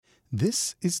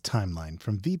This is Timeline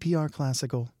from VPR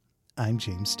Classical. I'm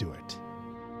James Stewart.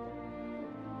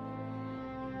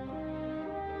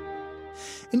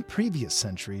 In previous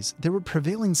centuries, there were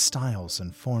prevailing styles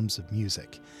and forms of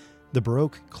music. The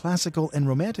Baroque, Classical, and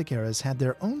Romantic eras had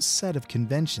their own set of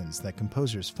conventions that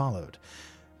composers followed.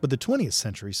 But the 20th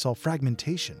century saw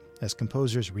fragmentation as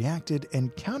composers reacted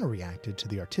and counter-reacted to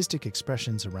the artistic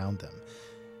expressions around them.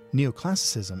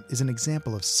 Neoclassicism is an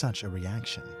example of such a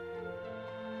reaction.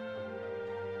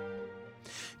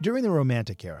 During the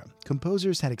Romantic era,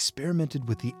 composers had experimented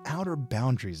with the outer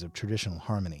boundaries of traditional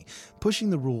harmony, pushing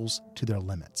the rules to their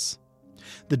limits.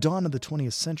 The dawn of the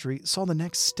 20th century saw the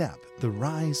next step, the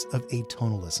rise of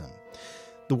atonalism.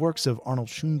 The works of Arnold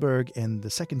Schoenberg and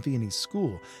the Second Viennese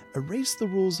School erased the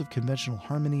rules of conventional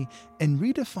harmony and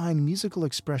redefined musical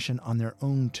expression on their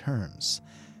own terms.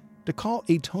 To call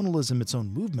atonalism its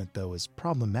own movement, though, is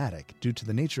problematic due to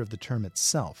the nature of the term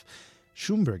itself.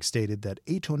 Schoenberg stated that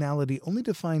atonality only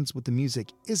defines what the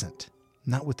music isn't,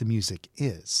 not what the music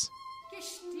is.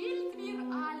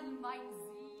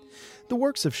 The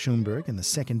works of Schoenberg and the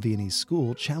Second Viennese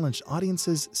School challenged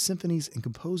audiences, symphonies, and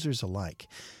composers alike.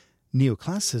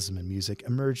 Neoclassicism in music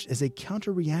emerged as a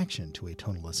counter-reaction to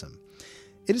atonalism.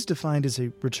 It is defined as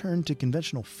a return to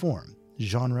conventional form,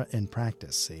 genre, and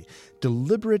practice, a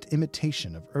deliberate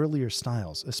imitation of earlier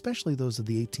styles, especially those of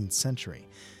the 18th century.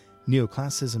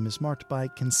 Neoclassicism is marked by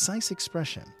concise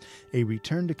expression, a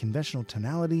return to conventional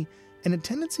tonality, and a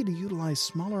tendency to utilize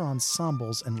smaller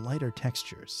ensembles and lighter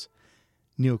textures.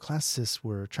 Neoclassicists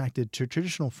were attracted to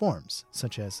traditional forms,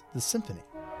 such as the symphony.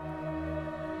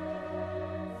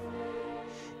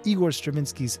 Igor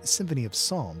Stravinsky's Symphony of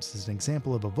Psalms is an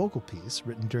example of a vocal piece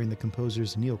written during the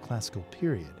composer's neoclassical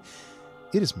period.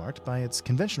 It is marked by its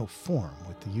conventional form,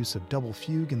 with the use of double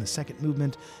fugue in the second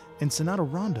movement and sonata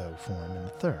rondo form in the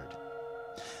third.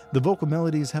 The vocal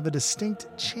melodies have a distinct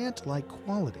chant-like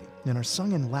quality and are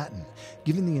sung in Latin,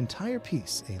 giving the entire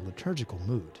piece a liturgical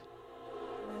mood.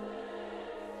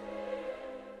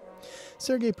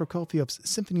 Sergei Prokofiev's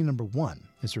Symphony No. 1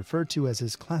 is referred to as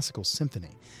his classical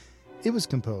symphony. It was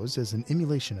composed as an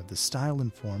emulation of the style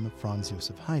and form of Franz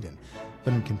Joseph Haydn,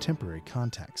 but in contemporary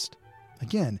context.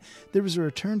 Again, there is a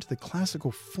return to the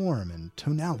classical form and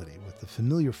tonality with the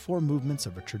familiar four movements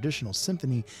of a traditional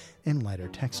symphony and lighter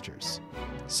textures.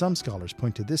 Some scholars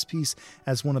point to this piece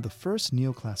as one of the first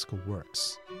neoclassical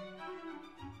works.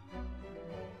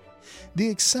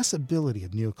 The accessibility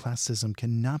of neoclassicism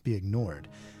cannot be ignored.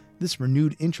 This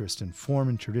renewed interest in form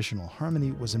and traditional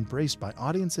harmony was embraced by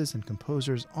audiences and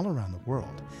composers all around the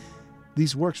world.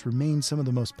 These works remain some of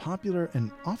the most popular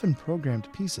and often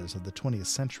programmed pieces of the 20th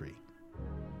century.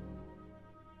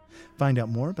 Find out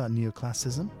more about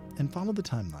neoclassicism and follow the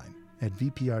timeline at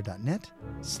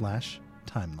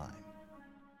vpr.net/timeline.